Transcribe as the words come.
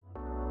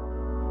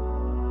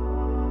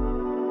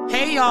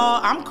Hey y'all,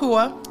 I'm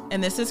Kua.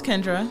 And this is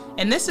Kendra.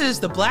 And this is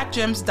the Black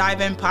Gems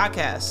Dive In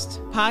podcast.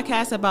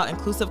 Podcast about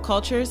inclusive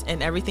cultures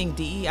and everything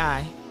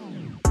DEI.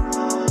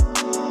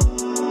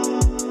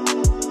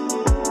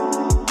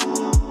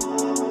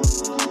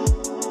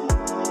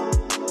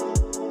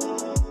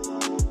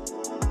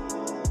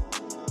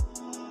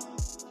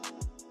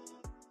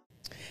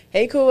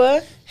 Hey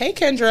Kua. Hey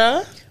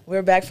Kendra.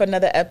 We're back for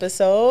another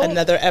episode.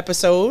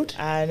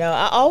 I know.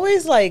 I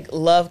always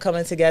love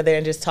coming together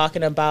and just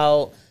talking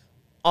about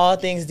all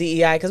things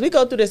DEI because we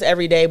go through this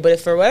every day. But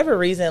if for whatever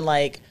reason,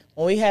 when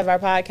we have our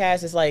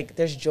podcast, it's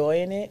there's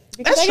joy in it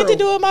because I get to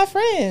do it with my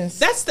friends.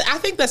 I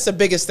think that's the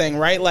biggest thing,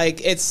 right?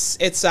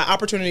 It's an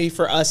opportunity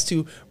for us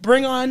to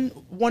bring on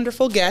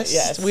wonderful guests.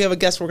 Yes. We have a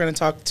guest we're going to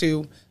talk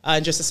to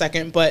in just a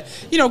second, but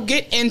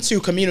get into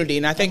community,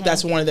 and I think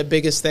that's one of the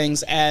biggest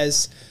things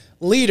as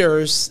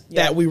leaders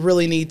that we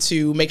really need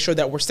to make sure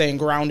that we're staying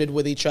grounded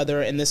with each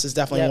other, and this is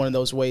definitely one of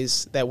those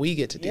ways that we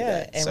get to do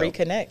that. And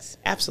reconnect.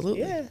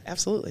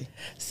 Absolutely.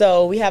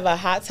 So we have a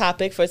hot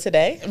topic for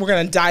today. We're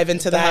going to dive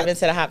into the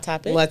hot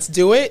topic. Let's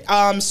do it.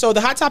 So the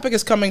hot topic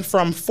is coming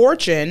from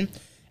Fortune,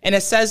 and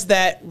it says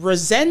that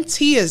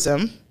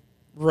resenteeism.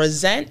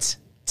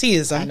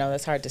 I know,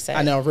 that's hard to say.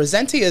 I know.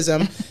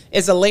 Resenteeism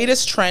is the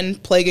latest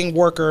trend plaguing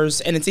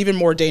workers, and it's even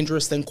more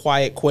dangerous than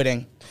quiet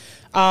quitting.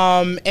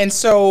 And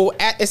so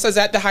it says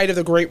at the height of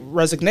the Great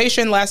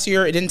Resignation last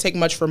year, it didn't take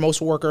much for most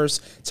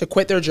workers to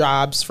quit their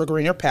jobs for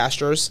greener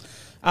pastures.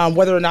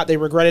 Whether or not they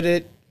regretted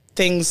it,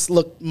 things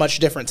look much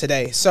different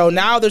today. So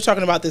now they're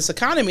talking about this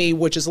economy,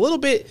 which is a little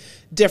bit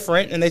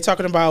different. And they're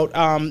talking about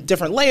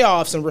different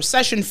layoffs and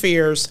recession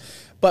fears.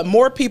 But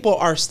more people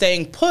are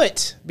staying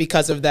put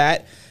because of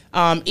that,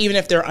 even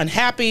if they're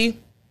unhappy.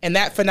 And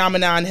that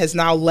phenomenon has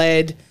now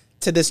led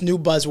to this new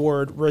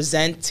buzzword,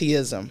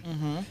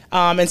 resenteeism.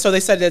 And so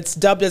they said it's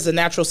dubbed as a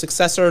natural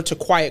successor to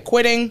quiet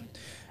quitting.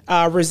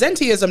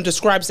 Resenteeism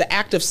describes the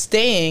act of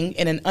staying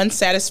in an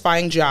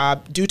unsatisfying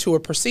job due to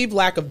a perceived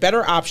lack of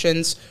better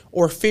options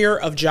or fear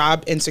of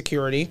job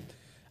insecurity.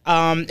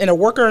 And a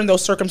worker in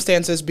those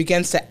circumstances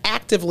begins to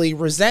actively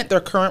resent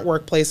their current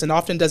workplace and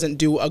often doesn't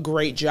do a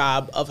great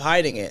job of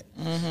hiding it.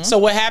 So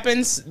what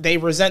happens? They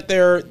resent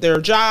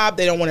their job.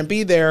 They don't want to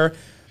be there.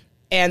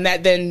 And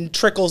that then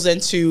trickles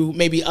into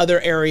maybe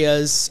other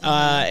areas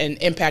and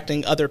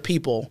impacting other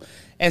people.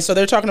 And so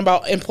they're talking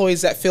about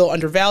employees that feel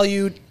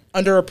undervalued,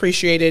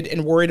 underappreciated,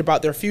 and worried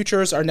about their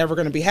futures are never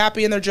going to be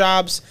happy in their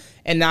jobs.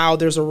 And now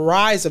there's a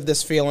rise of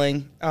this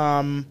feeling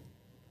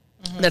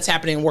that's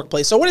happening in the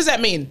workplace. So what does that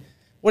mean?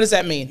 What does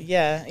that mean?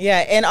 Yeah.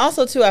 And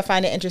also, too, I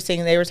find it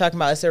interesting. They were talking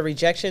about it's a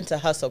rejection to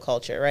hustle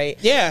culture, right?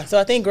 Yeah. So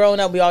I think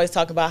growing up, we always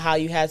talk about how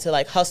you had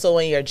to hustle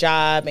in your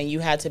job and you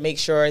had to make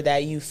sure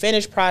that you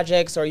finished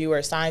projects or you were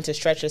assigned to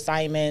stretch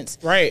assignments,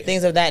 right?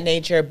 Things of that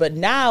nature. But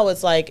now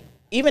it's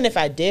even if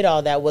I did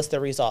all that, what's the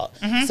result?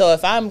 So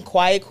if I'm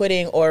quiet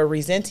quitting or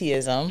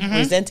resenteeism,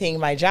 resenting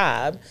my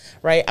job,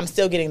 right, I'm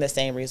still getting the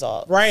same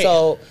result. Right.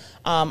 So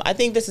I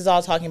think this is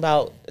all talking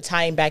about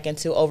tying back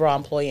into overall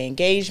employee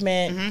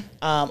engagement,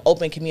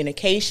 open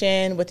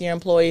communication with your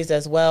employees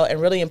as well,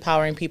 and really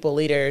empowering people,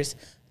 leaders,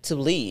 to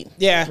lead.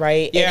 Yeah.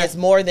 Right? Yeah. And it's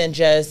more than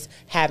just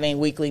having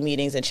weekly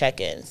meetings and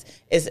check-ins.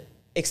 It's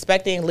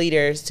expecting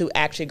leaders to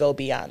actually go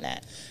beyond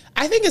that.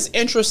 I think it's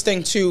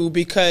interesting, too,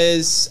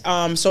 because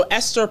so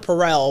Esther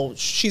Perel,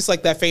 she's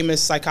that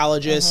famous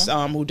psychologist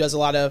who does a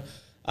lot of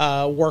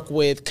work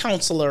with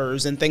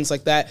counselors and things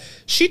like that.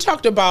 She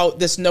talked about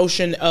this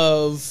notion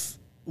of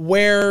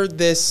where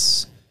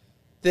this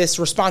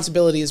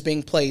responsibility is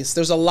being placed.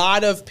 There's a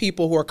lot of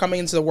people who are coming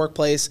into the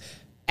workplace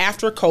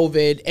after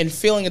COVID and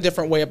feeling a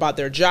different way about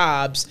their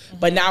jobs,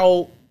 but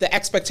now the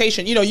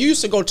expectation, you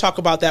used to go talk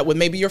about that with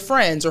maybe your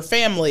friends or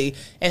family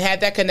and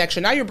had that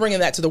connection. Now you're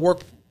bringing that to the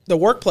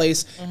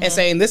workplace and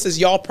saying, this is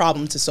y'all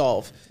problem to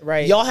solve.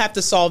 Right. Y'all have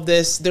to solve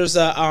this. There's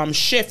a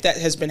shift that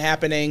has been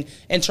happening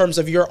in terms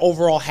of your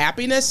overall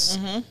happiness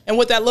and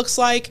what that looks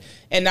like.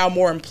 And now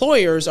more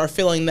employers are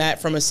feeling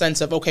that from a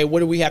sense of, okay, what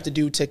do we have to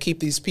do to keep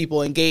these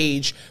people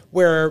engaged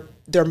where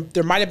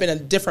there might have been a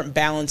different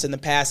balance in the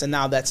past and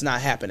now that's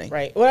not happening.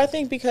 Right. Well, I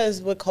think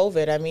because with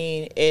COVID,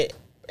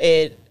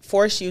 it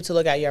forced you to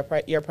look at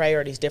your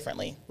priorities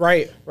differently.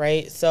 Right.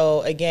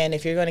 So again,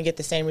 if you're going to get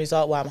the same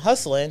result while I'm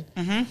hustling,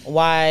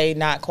 why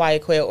not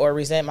quiet quit or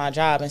resent my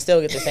job and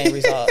still get the same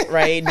result,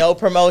 right? No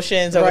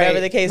promotions or whatever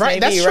the case may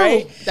be,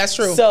 right? That's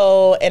true.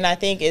 So, and I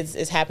think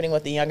it's happening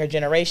with the younger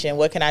generation.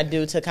 What can I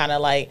do to kind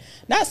of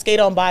not skate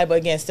on by, but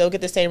again, still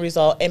get the same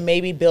result and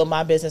maybe build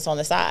my business on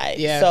the side?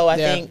 Yeah. So I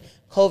think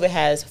COVID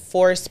has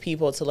forced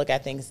people to look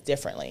at things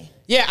differently.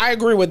 Yeah, I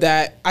agree with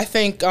that. I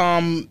think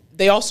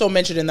they also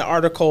mentioned in the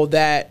article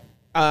that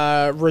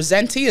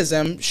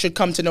resenteeism should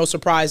come to no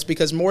surprise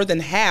because more than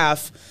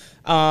half,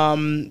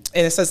 and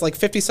it says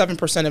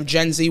 57% of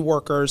Gen Z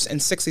workers and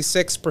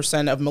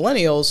 66% of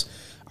millennials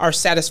are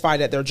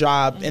satisfied at their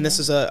job. And this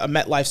is a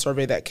MetLife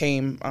survey that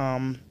came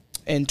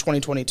in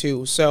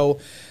 2022. So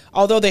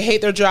although they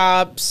hate their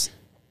jobs,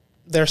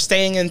 they're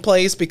staying in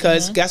place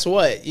because guess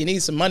what? You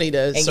need some money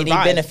to survive.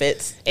 Getting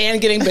benefits.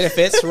 And getting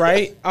benefits,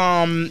 right?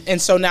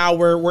 And so now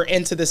we're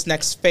into this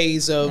next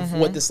phase of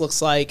what this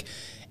looks like.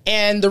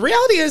 And the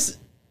reality is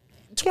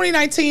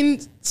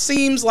 2019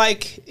 seems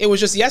like it was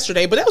just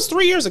yesterday, but that was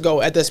 3 years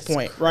ago at this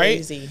point, right?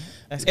 Crazy.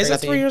 That's Is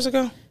that 3 years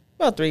ago?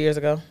 About 3 years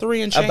ago.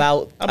 3 and change?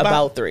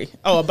 About 3.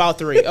 Oh, about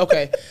 3.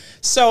 Okay.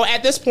 So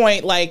at this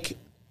point, like,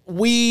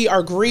 we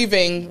are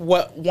grieving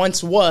what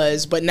once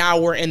was, but now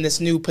we're in this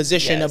new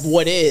position of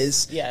what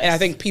is. Yes. And I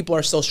think people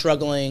are still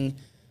struggling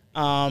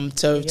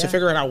to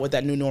figuring out what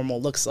that new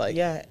normal looks like.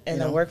 Yeah,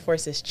 and the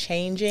workforce is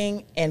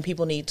changing, and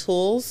people need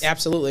tools.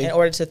 Absolutely. In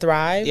order to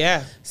thrive.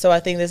 Yeah. So I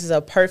think this is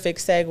a perfect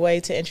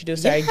segue to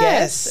introduce our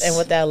guests and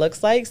what that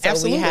looks like. So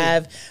Absolutely. we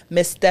have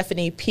Miss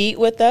Stephanie Pete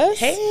with us.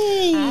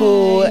 Hey.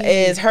 Who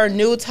is, her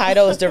new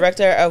title is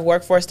Director of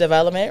Workforce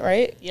Development,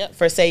 right? Yep.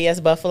 For Say Yes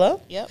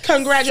Buffalo. Yep.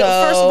 So, First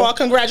of all,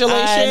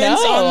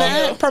 congratulations on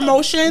that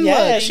promotion.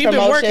 Yeah, Look, she's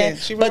been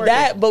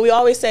working. But we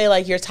always say,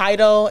 like, your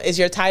title is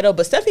your title,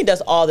 but Stephanie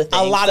does all the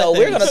things. A lot of so things.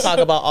 we're going to talk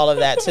about all of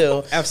that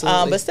too.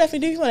 Absolutely. But Stephanie,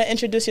 do you want to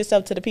introduce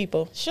yourself to the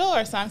people?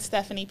 Sure. So I'm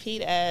Stephanie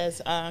Pete.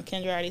 As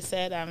Kendra already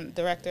said, I'm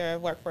Director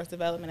of Workforce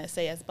Development at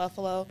Say Yes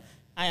Buffalo.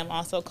 I am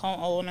also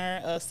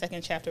co-owner of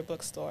Second Chapter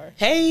Bookstore.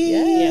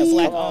 Hey. Yeah,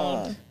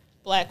 Black-owned,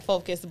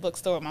 Black-focused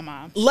bookstore with my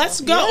mom.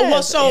 Let's go. Yes.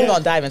 Well, so we're going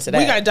to dive into that.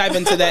 We got to dive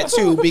into that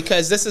too,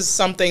 because this is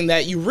something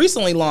that you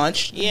recently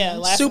launched. Yeah,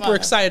 last Super month.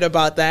 excited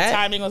about that.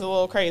 Timing was a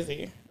little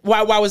crazy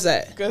Why was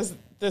that? because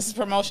this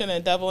promotion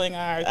and doubling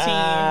our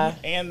team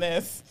and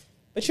this.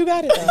 But you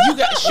got it though. You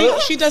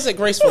got she does it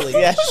gracefully.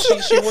 Yeah.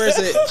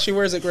 She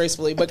wears it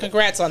gracefully. But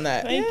congrats on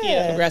that. Thank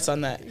Yeah. you. Congrats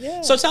on that.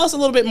 Yeah. So tell us a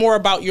little bit more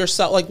about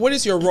yourself. Like, what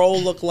does your role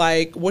look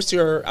like? What's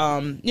your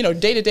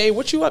day to day?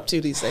 What you up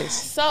to these days?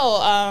 So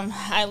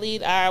I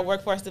lead our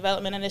workforce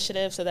development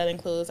initiative. So that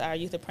includes our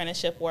youth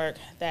apprenticeship work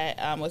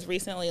that was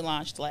recently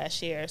launched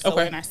last year. So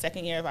we're in our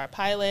second year of our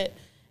pilot.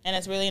 And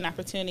it's really an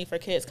opportunity for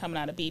kids coming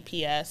out of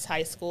BPS,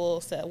 high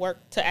school,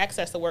 to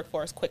access the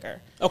workforce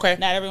quicker. Okay.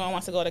 Not everyone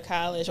wants to go to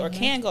college or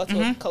can go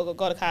to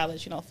go to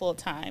college, full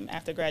time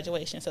after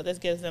graduation. So this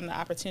gives them the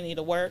opportunity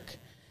to work,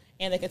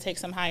 and they can take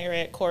some higher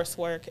ed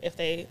coursework if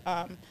they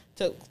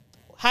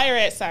higher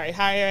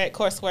ed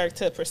coursework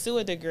to pursue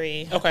a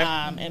degree. Okay.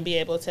 And be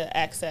able to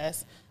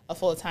access a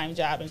full time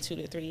job in 2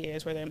 to 3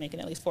 years where they're making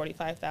at least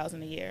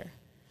 $45,000 a year.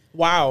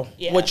 Wow.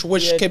 Yeah. Which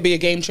could be a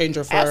game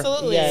changer for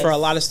Absolutely. Yes. for a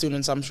lot of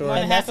students, I'm sure. More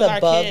than And that's half of our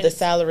above the kids-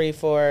 salary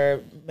for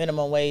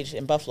minimum wage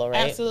in Buffalo,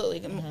 right? Absolutely.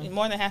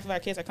 More than half of our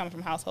kids are coming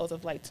from households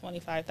of like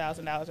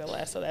 $25,000 or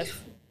less. So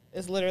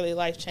it's literally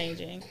life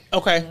changing.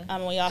 Okay.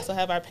 We also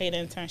have our paid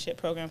internship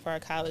program for our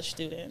college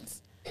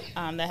students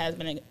that has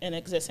been in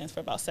existence for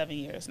about 7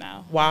 years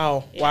now.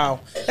 Wow. Yeah. Wow.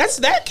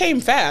 That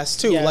came fast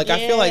too. Yeah. Like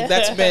I feel like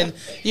that's been,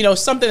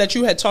 something that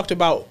you had talked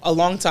about a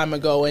long time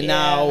ago, and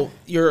now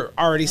you're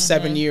already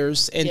 7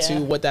 years into Yeah.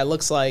 what that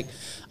looks like.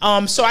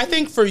 So I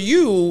think for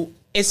you,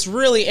 it's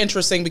really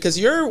interesting because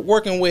you're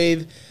working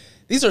with,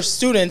 these are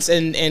students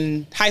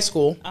in high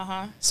school.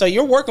 So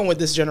you're working with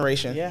this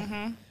generation.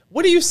 Yeah.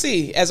 What do you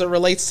see as it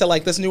relates to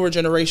like this newer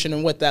generation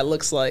and what that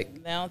looks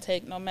like? They don't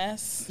take no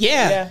mess.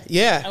 Yeah.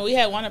 And we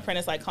had one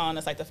apprentice like calling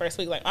us like the first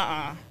week, like,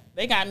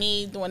 they got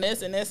me doing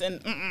this and this,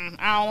 and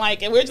I don't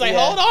like it. We're just like,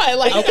 hold on,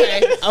 like,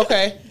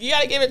 Okay. you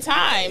got to give it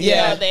time.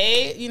 Yeah.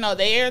 They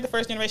are the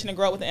first generation to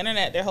grow up with the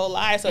internet their whole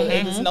lives, so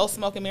there's no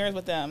smoke and mirrors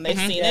with them. They've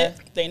seen it.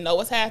 They know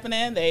what's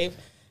happening. They've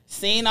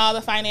seen all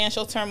the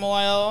financial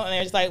turmoil, and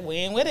they're just like, we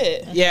ain't with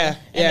it. Yeah.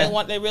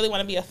 And they really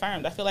want to be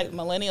affirmed. I feel like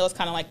millennials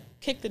kind of like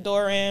kick the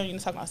door in. You know,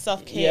 talking about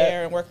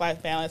self-care and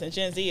work-life balance, and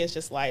Gen Z is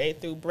just like they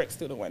threw bricks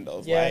through the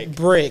windows. Yeah. Like,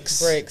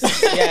 Bricks.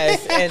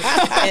 Yes,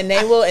 and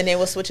they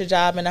will switch a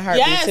job in a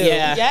heartbeat yes, too.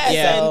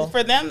 yes. So- And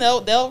for them,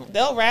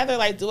 they'll rather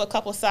like do a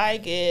couple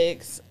side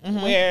gigs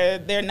where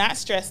they're not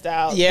stressed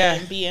out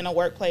than be in a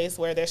workplace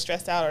where they're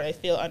stressed out or they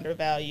feel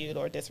undervalued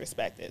or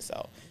disrespected.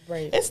 So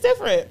it's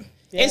different.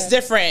 Yeah. It's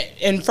different,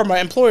 and from an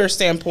employer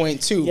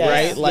standpoint too,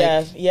 right?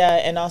 Like,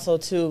 and also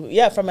too,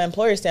 from an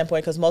employer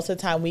standpoint, because most of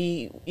the time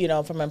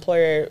from an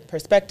employer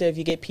perspective,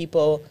 you get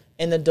people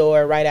in the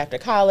door right after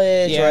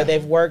college, or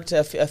they've worked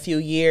a few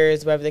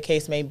years, whatever the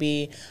case may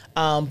be.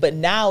 But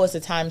now is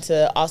the time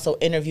to also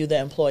interview the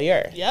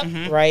employer,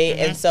 right?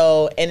 And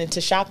so, and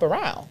to shop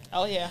around.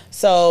 Oh yeah.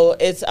 So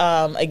it's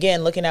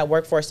again looking at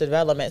workforce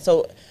development.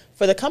 So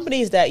for the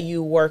companies that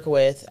you work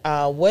with,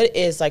 what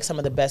is like some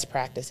of the best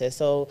practices?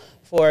 So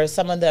for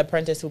some of the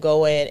apprentices who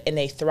go in and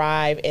they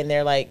thrive and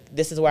they're like,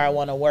 this is where I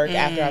want to work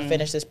after I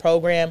finish this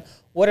program,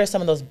 what are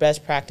some of those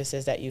best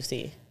practices that you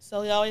see?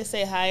 So we always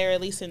say hire at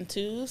least in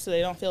twos so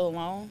they don't feel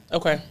alone.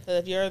 Okay. So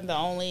if you're the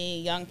only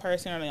young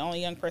person or the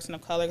only young person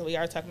of color, we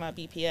are talking about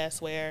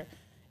BPS where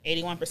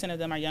 81% of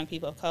them are young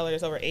people of color.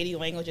 There's over 80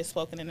 languages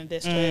spoken in the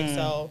district.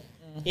 So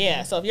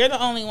so if you're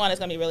the only one, it's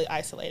going to be really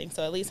isolating.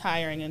 So at least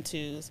hiring in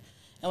twos.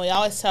 And we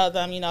always tell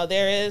them,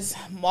 there is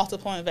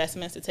multiple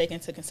investments to take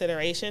into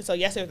consideration. So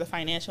yes, there's the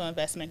financial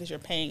investment because you're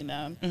paying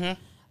them.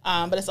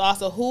 But it's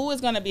also who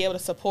is going to be able to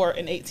support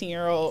an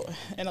 18-year-old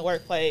in the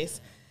workplace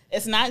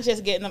it's not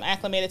just getting them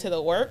acclimated to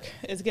the work,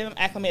 it's getting them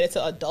acclimated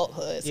to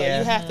adulthood. So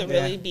you have to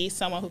really be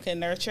someone who can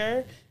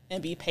nurture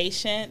and be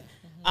patient.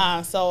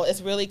 So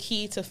it's really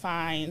key to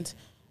find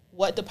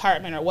what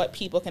department or what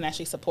people can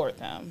actually support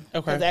them. Okay.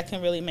 Because that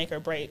can really make or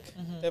break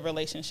the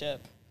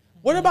relationship.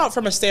 What about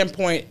from a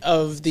standpoint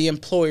of the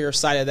employer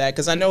side of that?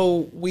 Because I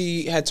know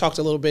we had talked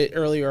a little bit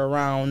earlier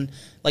around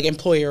like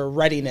employer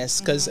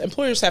readiness, because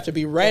employers have to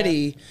be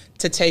ready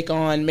to take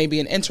on maybe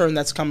an intern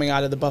that's coming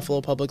out of the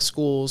Buffalo Public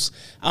Schools.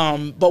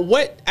 But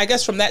what, I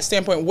guess from that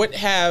standpoint, what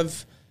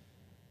have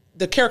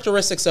the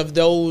characteristics of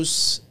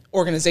those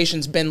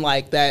organizations been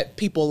like that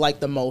people like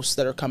the most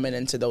that are coming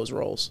into those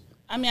roles?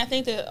 I mean, I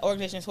think the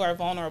organizations who are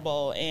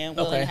vulnerable and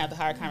willing to have the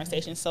hard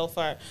conversations so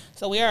far.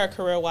 So we are a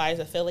CareerWise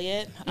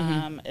affiliate.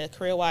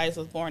 CareerWise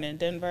was born in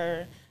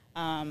Denver.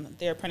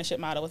 Their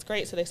apprenticeship model was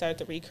great, so they started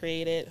to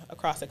recreate it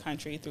across the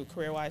country through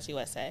CareerWise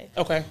USA.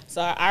 Okay.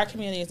 So our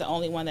community is the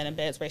only one that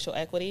embeds racial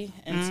equity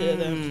into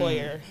the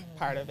employer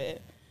part of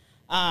it.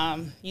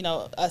 You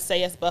know, us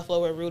say as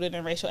Buffalo, we're rooted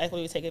in racial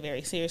equity. We take it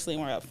very seriously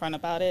and we're upfront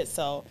about it.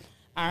 So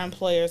our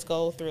employers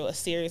go through a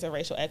series of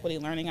racial equity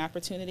learning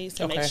opportunities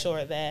to make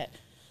sure that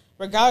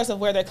regardless of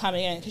where they're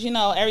coming in, because, you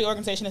know, every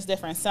organization is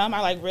different. Some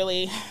are, like,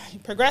 really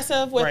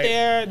progressive with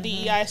their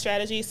DEI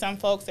strategy. Some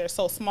folks, they're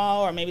so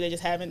small, or maybe they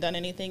just haven't done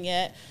anything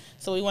yet.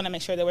 So we want to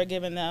make sure that we're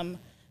giving them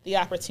the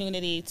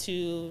opportunity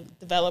to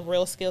develop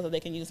real skills that they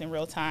can use in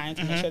real time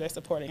to make sure they're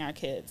supporting our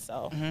kids.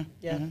 So,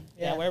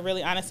 yeah, we're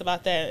really honest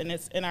about that, and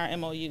it's in our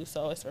MOU,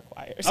 so it's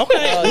required.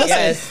 Okay. Oh,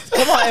 yes.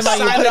 Come on,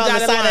 MOU. Put on the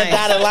sign that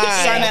dotted line.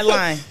 Sign that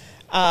line.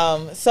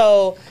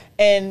 So,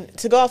 and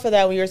to go off of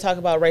that, we were talking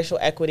about racial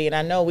equity, and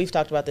I know we've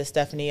talked about this,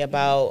 Stephanie,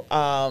 about,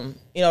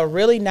 you know,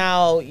 really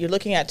now you're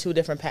looking at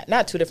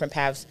not two different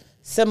paths,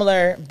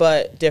 similar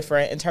but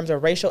different in terms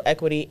of racial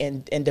equity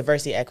and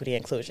diversity, equity,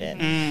 inclusion.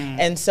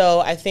 And so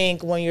I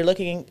think when you're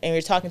looking and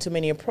you're talking to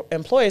many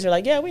employers, they're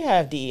like, yeah, we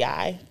have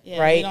DEI,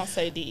 right? We don't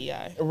say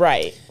DEI.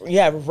 Right.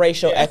 Yeah,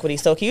 racial equity.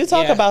 So can you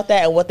talk about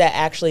that and what that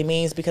actually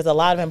means? Because a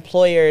lot of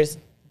employers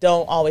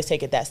don't always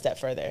take it that step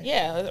further.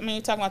 Yeah, I mean,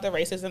 you're talking about the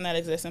racism that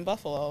exists in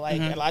Buffalo. Like,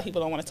 a lot of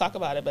people don't want to talk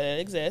about it, but it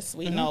exists.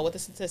 We know what the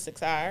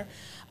statistics are.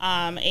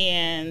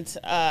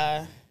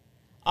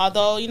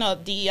 Although, you know,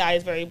 DEI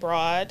is very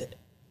broad,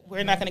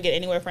 we're not going to get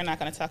anywhere if we're not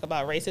going to talk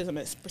about racism.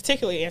 It's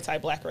particularly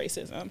anti-Black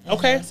racism.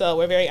 Okay. So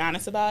we're very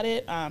honest about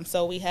it.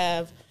 So we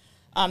have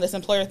this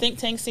employer think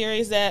tank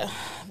series that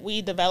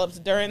we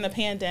developed during the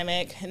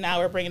pandemic, and now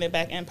we're bringing it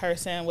back in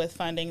person with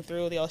funding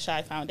through the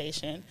Oshai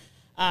Foundation.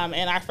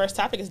 And our first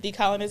topic is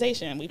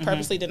decolonization. We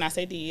purposely did not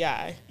say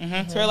DEI.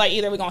 So we're like,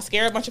 either we're going to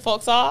scare a bunch of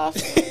folks off.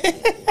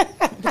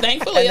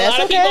 Thankfully, a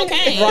lot of people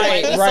came.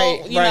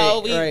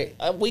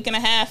 A week and a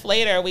half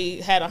later,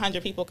 we had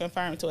 100 people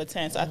confirmed to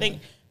attend. So I think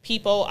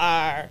people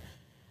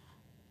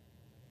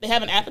they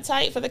have an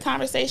appetite for the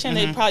conversation.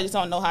 They probably just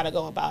don't know how to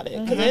go about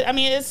it. Because, I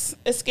mean, it's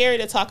scary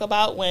to talk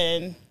about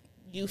when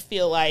you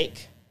feel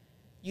like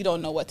you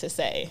don't know what to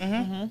say.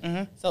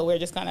 So we're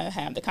just going to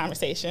have the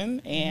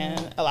conversation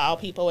and allow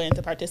people in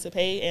to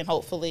participate. And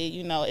hopefully,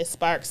 you know, it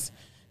sparks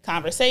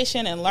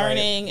conversation and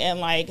learning and,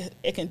 like,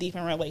 it can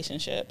deepen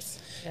relationships.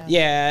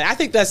 Yeah, I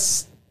think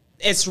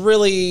it's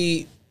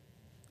really,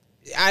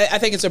 I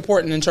think it's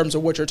important in terms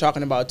of what you're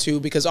talking about,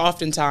 too, because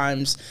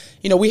oftentimes,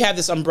 you know, we have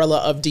this umbrella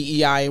of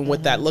DEI and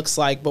what that looks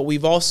like, but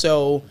we've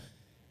also,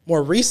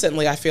 more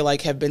recently, I feel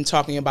like, have been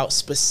talking about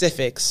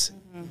specifics,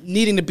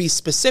 needing to be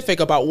specific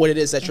about what it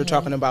is that you're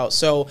talking about.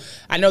 So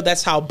I know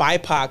that's how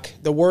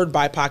BIPOC, the word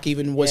BIPOC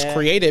even was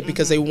created,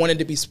 because they wanted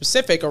to be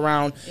specific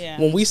around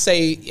when we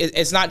say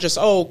it's not just,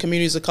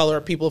 communities of color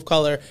or people of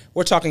color.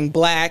 We're talking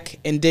Black,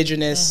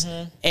 Indigenous,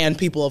 and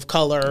people of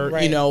color,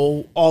 you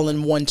know, all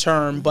in one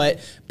term, but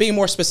being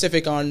more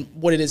specific on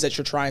what it is that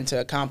you're trying to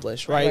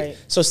accomplish, right?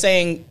 So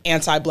saying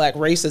anti-Black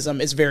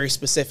racism is very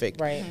specific.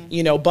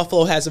 You know,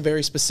 Buffalo has a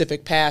very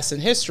specific past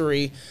and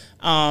history.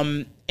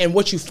 And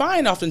what you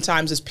find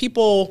oftentimes is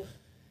people,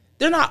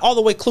 they're not all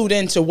the way clued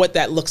into what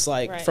that looks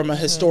like from a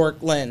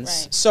historic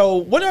lens. So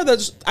what are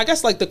those, I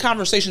guess, like the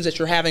conversations that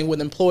you're having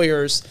with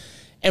employers,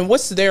 and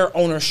what's their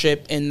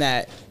ownership in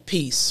that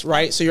piece,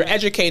 right? So you're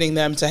educating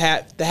them to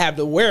have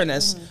the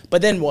awareness,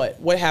 but then what?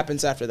 What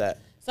happens after that?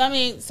 So, I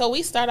mean,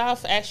 we start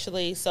off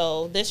actually,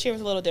 so this year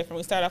was a little different.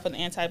 We started off with an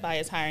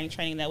anti-bias hiring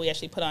training that we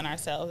actually put on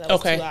ourselves. That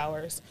was 2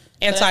 hours.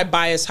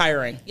 Anti-bias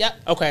hiring. Yep.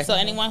 Okay. So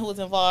anyone who was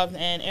involved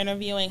in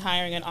interviewing,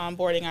 hiring, and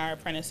onboarding our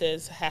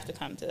apprentices have to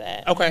come to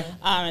that. Okay.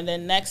 And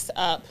then next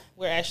up,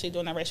 we're actually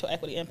doing a racial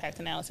equity impact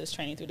analysis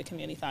training through the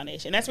Community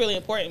Foundation. That's really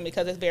important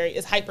because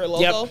it's hyper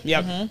local.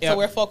 So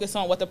we're focused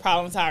on what the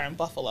problems are in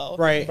Buffalo.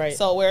 Right.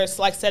 So we're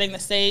like setting the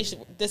stage.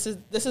 This is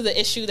the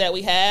issue that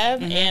we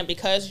have, and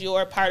because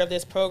you're part of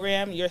this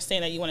program, you're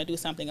saying that you want to do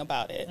something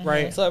about it.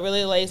 Right. So it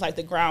really lays like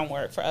the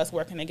groundwork for us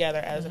working together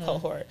as a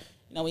cohort.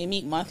 You know, we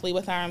meet monthly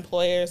with our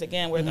employers.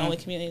 Again, we're the only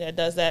community that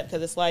does that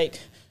because it's like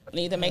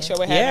we need to make sure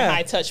we're having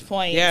high touch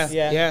points.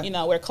 You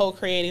know, we're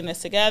co-creating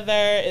this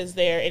together. Is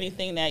there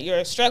anything that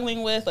you're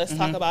struggling with? Let's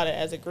talk about it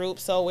as a group.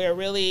 So we're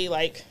really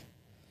like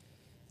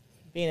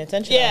being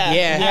intentional. Yeah,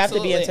 you have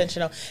to be absolutely.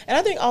 intentional. And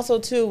I think also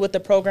too with the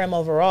program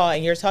overall,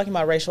 and you're talking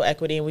about racial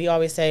equity, and we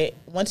always say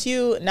once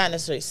you not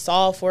necessarily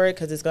solve for it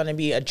because it's going to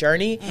be a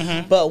journey,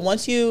 but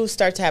once you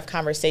start to have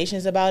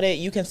conversations about it,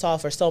 you can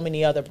solve for so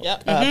many other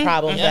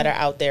problems that are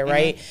out there,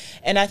 right?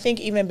 And I think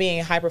even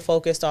being hyper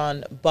focused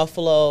on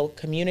Buffalo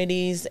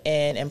communities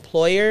and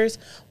employers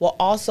will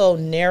also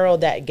narrow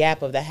that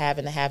gap of the have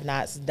and the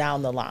have-nots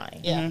down the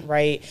line,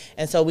 right?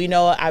 And so we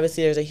know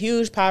obviously there's a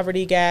huge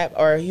poverty gap,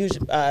 or a huge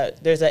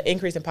there's an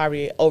increase in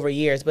poverty over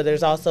years, but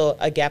there's also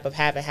a gap of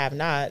have and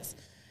have-nots.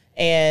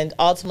 And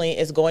ultimately,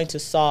 it's going to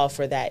solve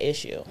for that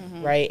issue,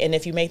 right? And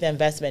if you make the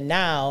investment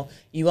now,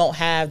 you won't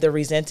have the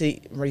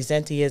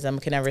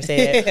resenteeism, can never say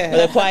it,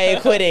 or the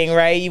quiet quitting,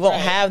 right? You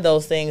won't have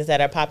those things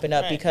that are popping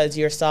up because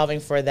you're solving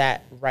for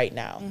that right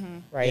now,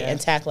 right? Yeah. And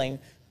tackling,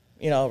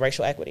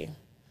 racial equity.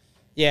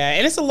 Yeah,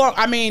 and it's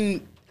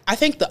I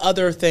think the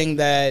other thing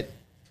that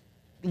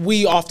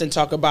we often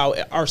talk about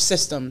are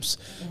systems,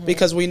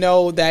 because we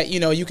know that,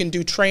 you can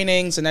do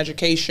trainings and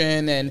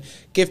education and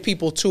give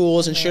people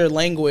tools and share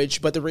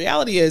language. But the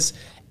reality is,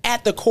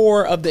 at the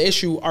core of the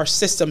issue are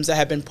systems that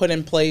have been put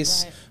in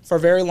place for a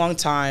very long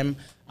time,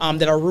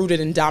 that are rooted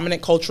in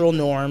dominant cultural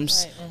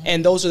norms.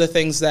 And those are the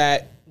things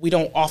that we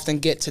don't often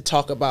get to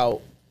talk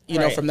about,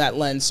 from that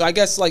lens. So I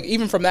guess,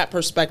 even from that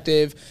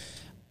perspective,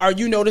 are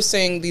you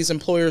noticing these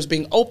employers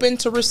being open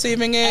to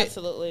receiving it?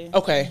 Absolutely.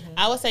 Okay.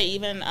 I would say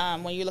even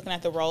when you're looking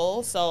at the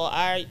roles, so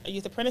our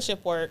youth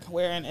apprenticeship work,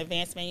 we're in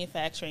advanced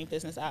manufacturing,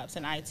 business ops,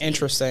 and IT.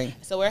 Interesting.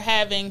 So we're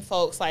having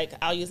folks like,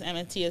 I'll use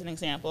M&T as an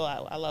example.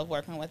 I love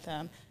working with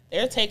them.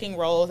 They're taking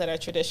roles that are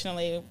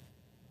traditionally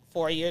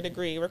 4-year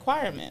degree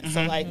requirements.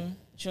 So like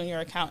junior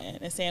accountant,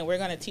 and saying we're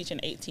going to teach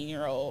an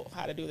 18-year-old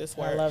how to do this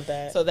work. I love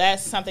that. So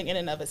that's something in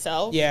and of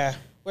itself. Yeah.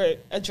 We're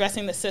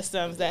addressing the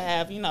systems that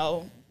have,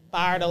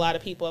 barred a lot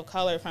of people of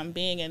color from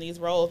being in these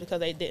roles because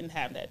they didn't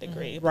have that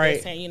degree. But Right.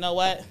 they're saying, you know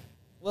what,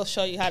 we'll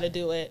show you how to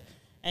do it,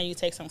 and you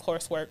take some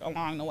coursework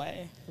along the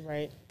way.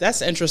 Right.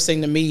 That's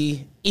interesting to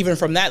me, even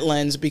from that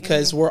lens,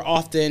 because we're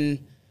often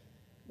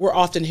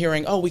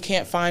hearing, oh, we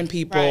can't find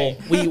people.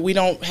 Right. We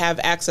don't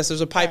have access.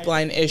 There's a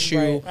pipeline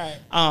issue.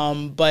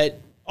 Right. But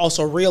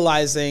also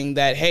realizing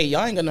that, hey,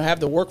 y'all ain't gonna have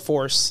the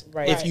workforce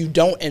if you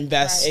don't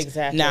invest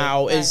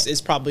now is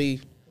probably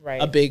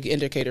a big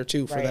indicator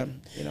too for them.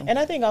 And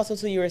I think also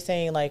too, you were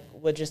saying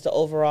with just the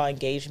overall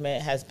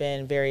engagement has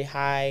been very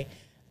high.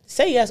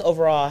 Say Yes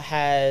overall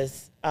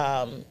has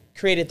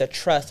created the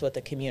trust with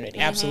the community.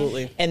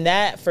 Absolutely. And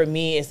that for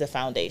me is the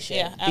foundation.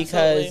 Yeah, absolutely.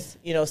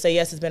 Because, Say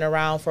Yes has been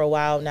around for a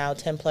while now,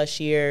 10 plus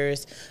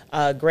years.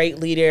 Great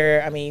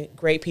leader.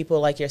 Great people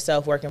like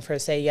yourself working for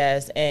Say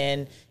Yes.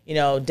 And,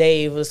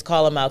 Dave, let's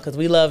call him out because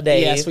we love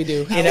Dave. Yes, we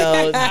do.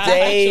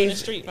 Dave. In the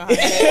street behind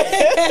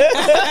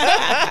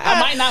I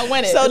might not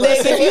win it. So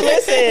Dave, if you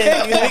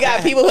listen, we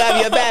got people who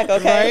have your back,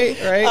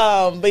 okay?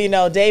 Right.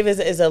 But Dave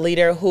is a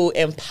leader who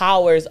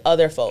empowers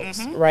other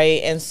folks,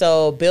 right? And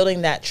so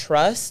building that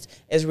trust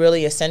is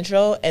really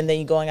essential. And then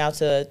you going out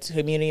to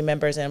community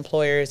members and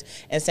employers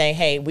and saying,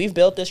 hey, we've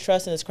built this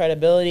trust and this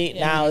credibility.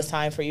 Now it's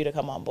time for you to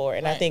come on board.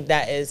 And I think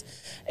that is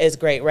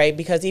great, right?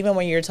 Because even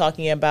when you're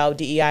talking about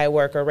DEI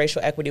work or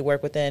racial equity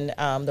work within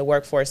the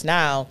workforce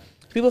now,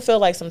 people feel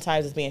like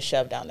sometimes it's being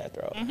shoved down their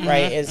throat,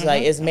 right? It's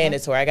it's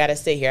mandatory. I got to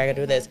stay here. I got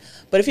to do this.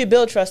 But if you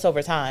build trust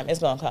over time, it's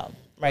going to come,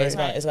 right? It's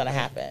going to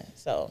happen.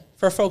 So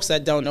for folks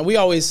that don't know, we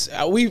always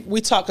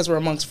we talk because we're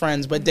amongst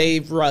friends. But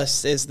Dave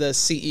Russ is the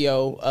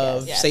CEO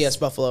of Say Yes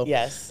Buffalo.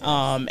 Yes.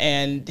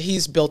 And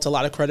he's built a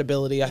lot of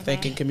credibility, I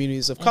think, in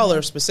communities of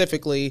color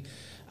specifically,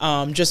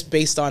 just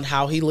based on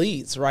how he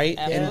leads, right,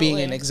 and being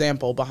an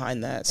example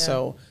behind that.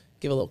 So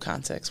give a little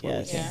context where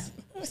we can.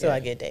 So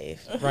I get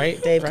Dave.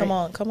 Right? Dave, right.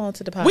 come on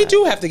to the podcast. We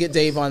do have to get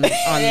Dave on the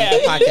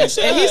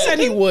podcast. And he said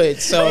he would,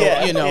 so,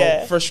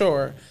 for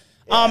sure.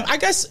 Yeah. I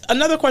guess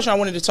another question I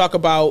wanted to talk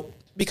about,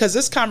 because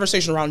this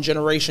conversation around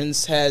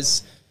generations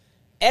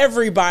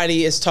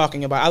everybody is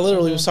talking about. I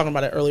literally was talking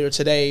about it earlier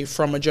today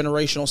from a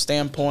generational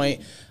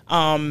standpoint.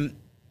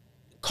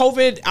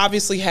 COVID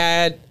obviously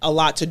had a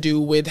lot to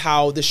do with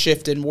how the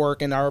shift in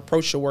work and our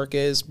approach to work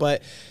is,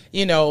 but,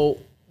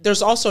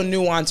 there's also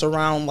nuance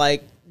around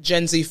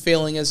Gen Z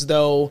feeling as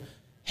though,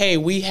 hey,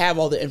 we have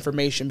all the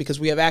information because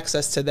we have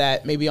access to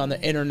that maybe on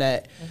the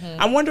internet.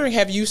 I'm wondering,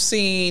 have you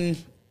seen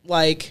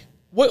what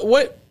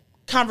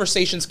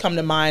conversations come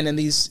to mind in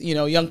these,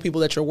 young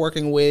people that you're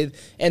working with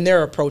and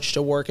their approach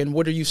to work, and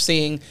what are you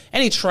seeing?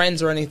 Any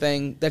trends or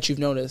anything that you've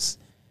noticed?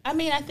 I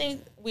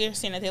think we're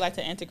seeing that they like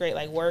to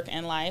integrate work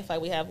and life.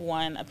 We have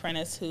one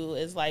apprentice who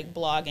is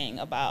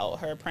blogging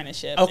about her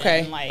apprenticeship.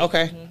 Okay.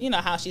 And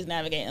how she's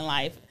navigating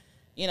life,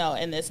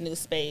 in this new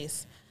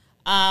space.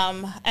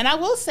 And I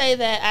will say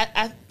that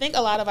I think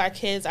a lot of our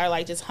kids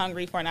are just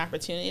hungry for an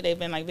opportunity. They've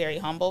been very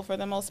humble for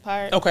the most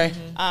part. Okay.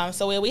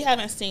 So we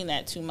haven't seen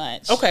that too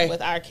much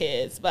with our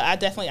kids, but I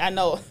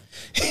know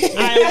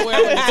I am aware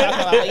of what you're talking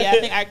about. Yeah,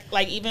 I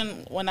think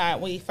even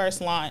when we first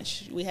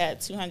launched, we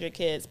had 200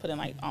 kids put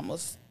in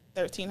almost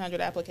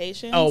 1,300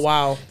 applications. Oh,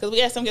 wow. Because we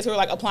had some kids who were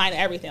like applying to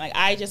everything. Like,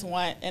 I just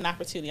want an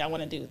opportunity. I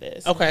want to do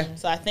this. Okay.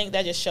 So I think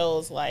that just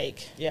shows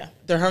like,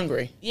 They're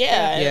hungry.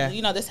 yeah.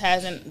 You know, this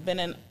hasn't been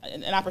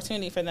an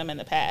opportunity for them in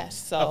the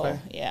past. So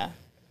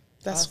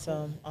That's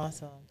awesome.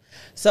 Awesome.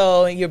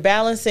 So you're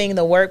balancing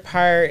the work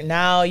part.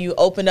 Now you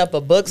opened up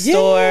a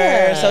bookstore.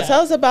 Yeah. So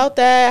tell us about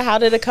that. How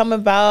did it come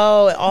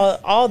about?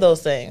 All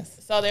those things.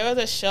 So there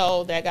was a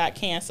show that got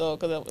canceled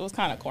because it was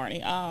kind of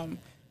corny.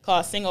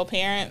 Called Single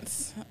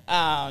Parents.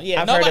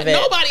 I've heard of it.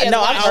 Nobody has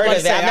no, I've watched heard it.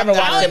 of it. I've never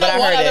watched it, but I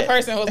one heard other it.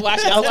 person who was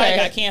watching it. That's why it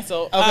Okay. got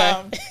canceled.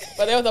 Okay.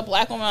 But there was a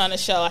black woman on the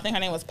show. I think her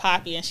name was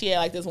Poppy, and she had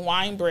like this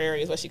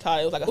winebrary is what she called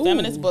it. It was like a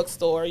feminist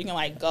bookstore. You can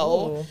like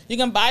go. Ooh. You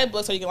can buy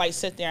books or you can like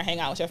sit there and hang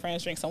out with your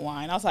friends, drink some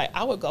wine. I was like,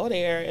 I would go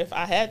there if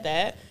I had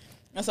that.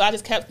 And so I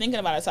just kept thinking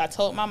about it. So I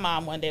told my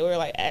mom one day, we were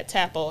like at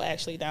Tapo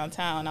actually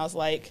downtown. I was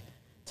like,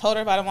 told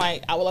her about it. I'm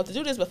like, I would love to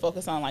do this, but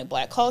focus on like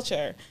black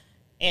culture.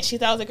 And she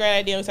thought it was a great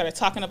idea. We started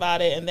talking about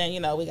it, and then,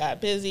 you know, we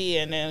got busy,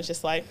 and then it was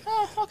just like,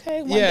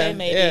 okay, one day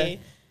maybe. Yeah.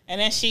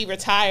 And then she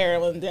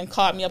retired and then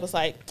called me up, was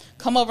like,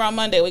 come over on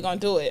Monday, we're going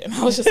to do it. And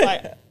I was just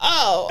like,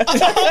 oh,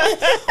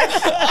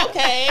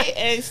 okay.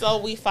 And so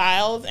we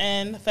filed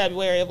in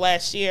February of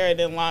last year and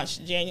then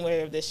launched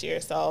January of this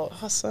year. So,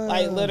 awesome.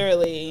 Like,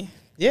 literally,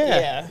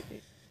 yeah.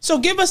 So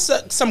give us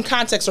some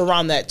context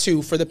around that,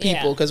 too, for the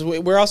people, because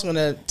we're also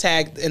going to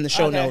tag in the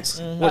show notes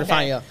where to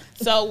find you.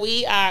 So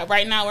we are,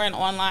 right now we're an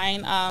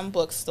online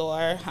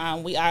bookstore.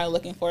 We are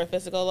looking for a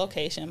physical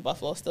location.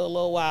 Buffalo's still a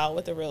little wild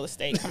with the real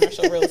estate,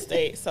 commercial real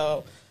estate.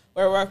 So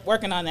we're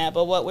working on that.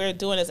 But what we're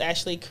doing is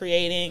actually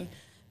creating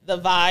the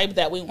vibe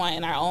that we want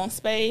in our own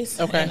space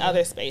and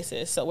other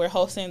spaces. So we're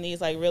hosting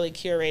these like really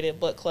curated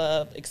book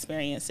club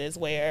experiences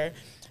where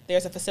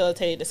there's a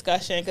facilitated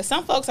discussion, because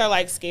some folks are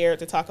like scared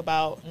to talk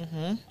about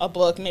a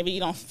book. Maybe you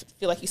don't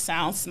feel like you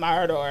sound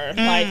smart or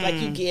like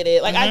you get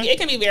it. Like it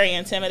can be very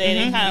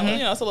intimidating. Kind of, you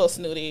know, it's a little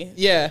snooty.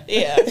 Yeah,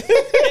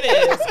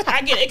 it is.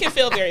 I get it. It can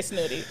feel very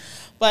snooty.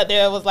 But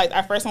there was like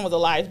our first one was a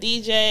live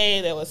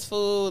DJ. There was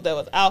food. There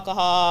was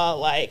alcohol.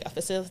 Like a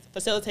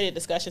facilitated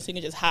discussion, so you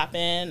can just hop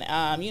in.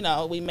 You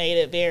know, we made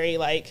it very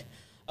like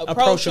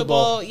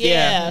approachable.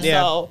 Yeah.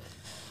 So.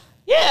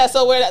 Yeah,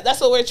 so that's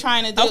what we're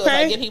trying to do. Okay.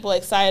 Like get people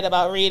excited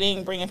about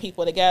reading, bringing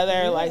people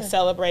together, like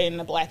celebrating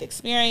the Black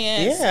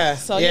experience. Yeah.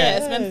 So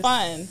it's been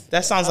fun.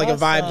 That sounds like a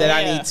vibe that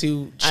I need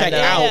to check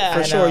out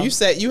for sure. You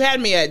said you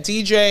had me at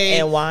DJ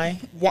and wine.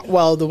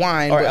 Well, the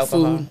wine or but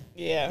alcohol.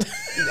 Food,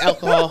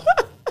 alcohol.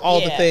 All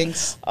the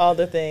things. All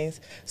the things.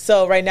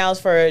 So right now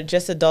it's for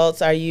just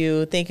adults. Are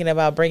you thinking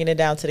about bringing it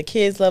down to the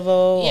kids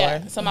level?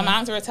 Yeah. Or? So my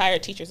mom's a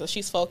retired teacher, so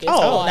she's focused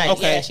on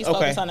nice. Yeah, she's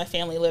focused on a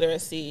family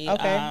literacy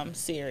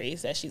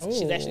series that she's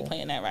actually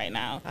playing that right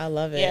now. I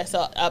love it. Yeah,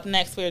 so up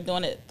next we're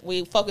doing it.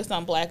 We focused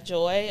on Black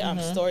Joy,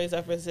 Stories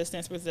of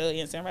Resistance,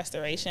 Resilience, and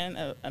Restoration,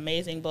 an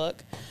amazing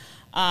book.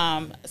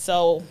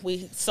 So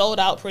we sold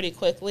out pretty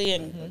quickly,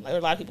 and there were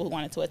a lot of people who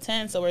wanted to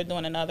attend. So we're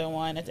doing another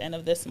one at the end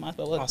of this month,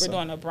 but we're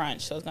doing a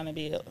brunch. So it's going to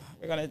be,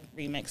 we're going to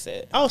remix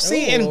it. Oh,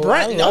 see, and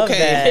brunch.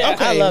 Okay.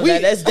 I love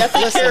that. That's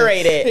definitely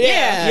curated.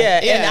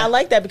 Yeah. And I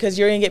like that because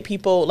you're going to get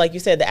people, like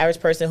you said, the average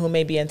person who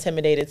may be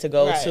intimidated to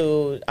go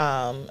to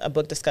a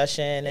book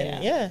discussion.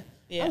 And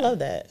I love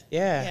that.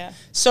 Yeah.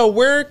 So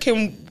where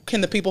can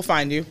the people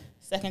find you?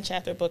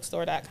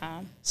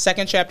 Secondchapterbookstore.com.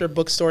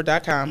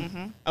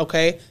 Secondchapterbookstore.com.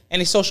 Okay.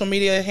 Any social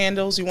media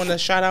handles you want to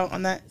shout out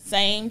on that?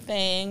 Same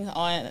thing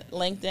on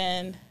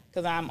LinkedIn,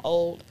 because I'm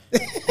old.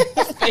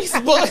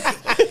 Facebook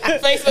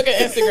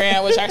and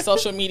Instagram, which are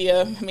social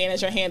media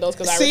manager handles,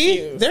 because I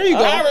refuse. There you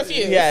go. I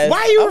refuse. Yes.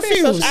 Why you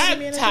refuse? I'm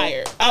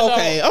tired.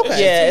 Okay.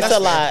 Yeah, it's a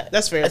lot.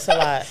 That's fair. It's a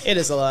lot. It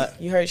is a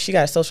lot. You heard she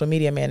got a social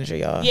media manager,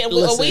 y'all. Yeah,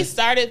 we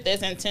started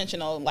this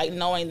intentional, like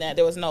knowing that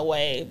there was no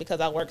way,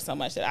 because I work so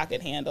much, that I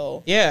could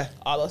handle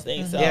all those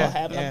things. So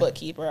having a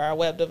bookkeeper, our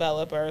web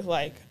developer,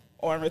 like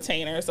on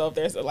retainer. So if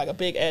there's like a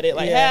big edit,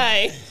 like,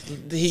 hey,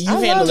 you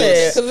handle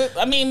it. Because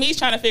I mean, me's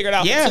trying to figure it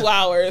out for 2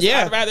 hours.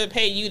 I'd rather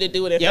pay you to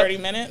do it in 30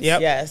 minutes.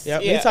 Yes.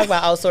 We talk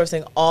about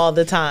outsourcing all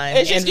the time.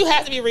 It's just you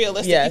have to be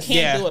realistic. You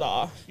can't do it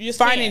all. You just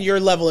finding your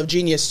level of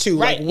genius too.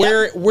 Right.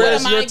 Like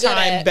where's your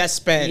time best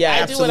spent? Yeah,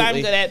 I do what I'm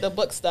good at, the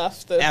book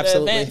stuff, the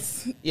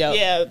events.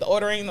 Yeah, the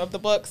ordering of the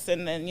books,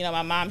 and then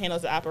my mom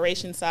handles the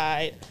operation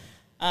side,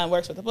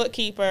 works with the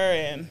bookkeeper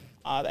and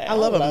all that. I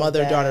love a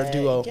mother-daughter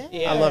duo.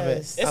 I love it.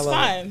 It's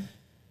fun.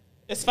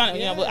 It's fun.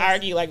 We'll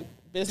argue like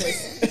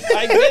business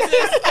partners,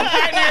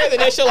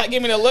 and then she'll like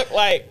give me the look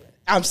like,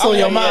 I'm still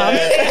your mom.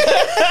 Like,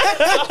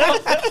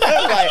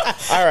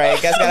 all right,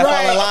 guys gotta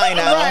fall in line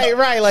now.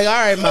 Right. Like, all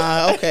right,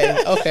 ma.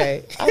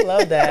 Okay. I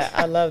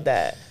love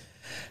that.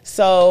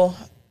 So,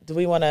 do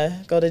we want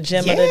to go to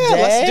gem of the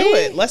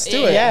day? Let's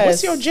do it. Yes.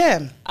 What's your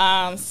gem?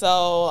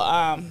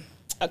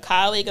 A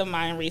colleague of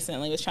mine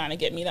recently was trying to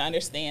get me to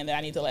understand that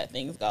I need to let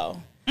things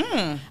go.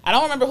 I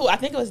don't remember who. I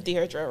think it was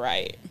Deirdre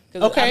Wright.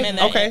 I'm in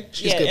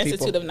the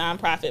Institute of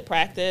Nonprofit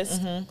Practice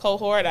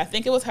cohort. I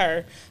think it was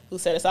her who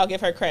said it, so I'll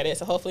give her credit.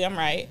 So hopefully I'm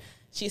right.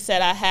 She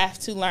said, I have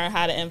to learn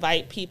how to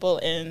invite people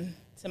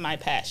into my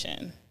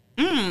passion.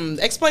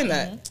 Explain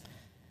that.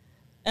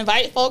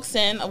 invite folks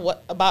in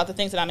about the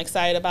things that I'm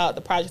excited about,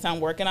 the projects I'm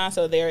working on,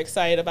 so they're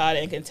excited about it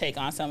and can take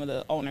on some of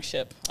the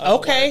ownership. Of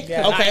Okay. The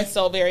work. Okay. I'm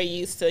so very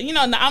used to,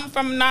 I'm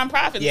from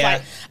nonprofits. Yeah.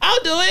 Like, I'll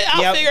do it.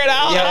 I'll Yep. figure it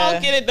out. Yep.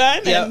 I'll get it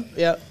done. And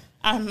Yep.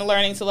 I'm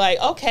learning to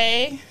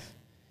okay,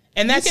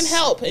 And you that's can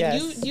help, and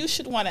Yes. you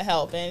should want to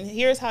help, and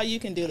here's how you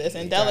can do this,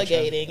 and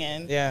delegating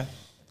and Yeah.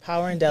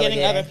 Power and delegating.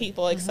 getting other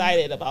people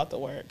excited about the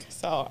work.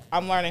 So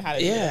I'm learning how to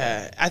do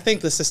that. Yeah, I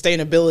think the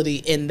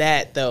sustainability in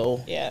that,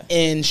 though, Yeah.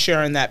 in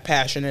sharing that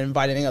passion and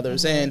inviting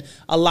others in,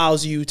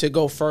 allows you to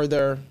go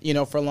further,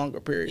 for a longer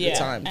period of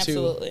time,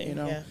 absolutely. too.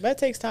 Yeah, but it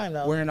takes time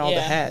though. Wearing all the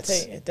Yeah. hats.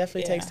 It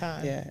definitely Yeah. takes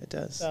time. Yeah, it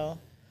does. So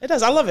It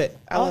does. I love it.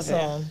 I love it.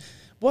 awesome.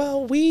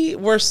 Well,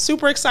 we're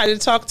super excited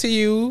to talk to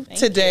you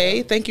today.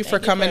 you. Thank you for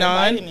Thank you coming for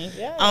on. inviting me.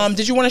 Yes.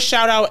 Did you want to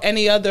shout out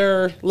any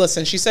other?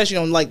 Listen, she says you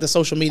don't like the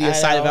social media I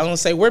side of it. know. I want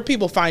to say where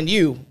people find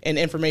you and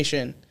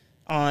information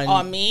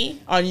On me?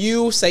 on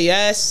you, Say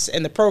Yes,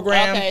 and the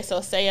program. Okay, so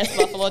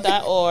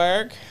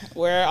sayyesbuffalo.org.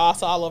 We're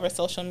also all over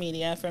social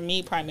media. For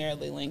me,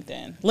 primarily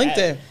LinkedIn.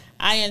 LinkedIn.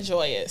 I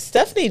enjoy it.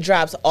 Stephanie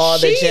drops all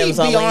the She gems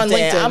on be on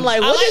LinkedIn. LinkedIn. I'm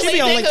like, I what like is she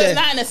be on LinkedIn because LinkedIn? it's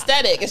not an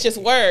aesthetic. It's just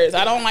words.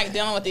 I don't like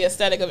dealing with the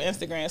aesthetic of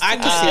Instagram. It's I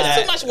too can see much- that.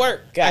 It's too much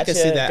work. I can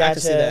see that. I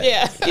can see that.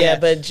 Yeah. Yeah,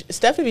 but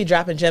Stephanie be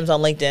dropping gems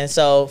on LinkedIn,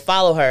 so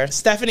follow her.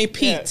 Stephanie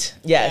Pete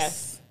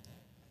Yes.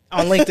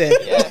 on LinkedIn.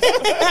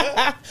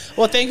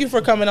 Well, thank you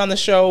for coming on the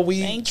show.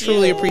 We Thank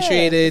truly you.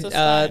 appreciated This was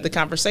fun. the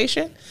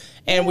conversation,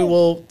 and we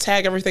will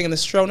tag everything in the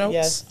show notes.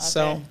 Yes.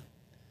 So, Okay.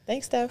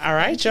 Thanks, Steph. all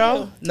right, Thank y'all.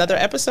 you. Another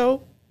episode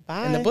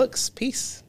in the Bye. books. Peace.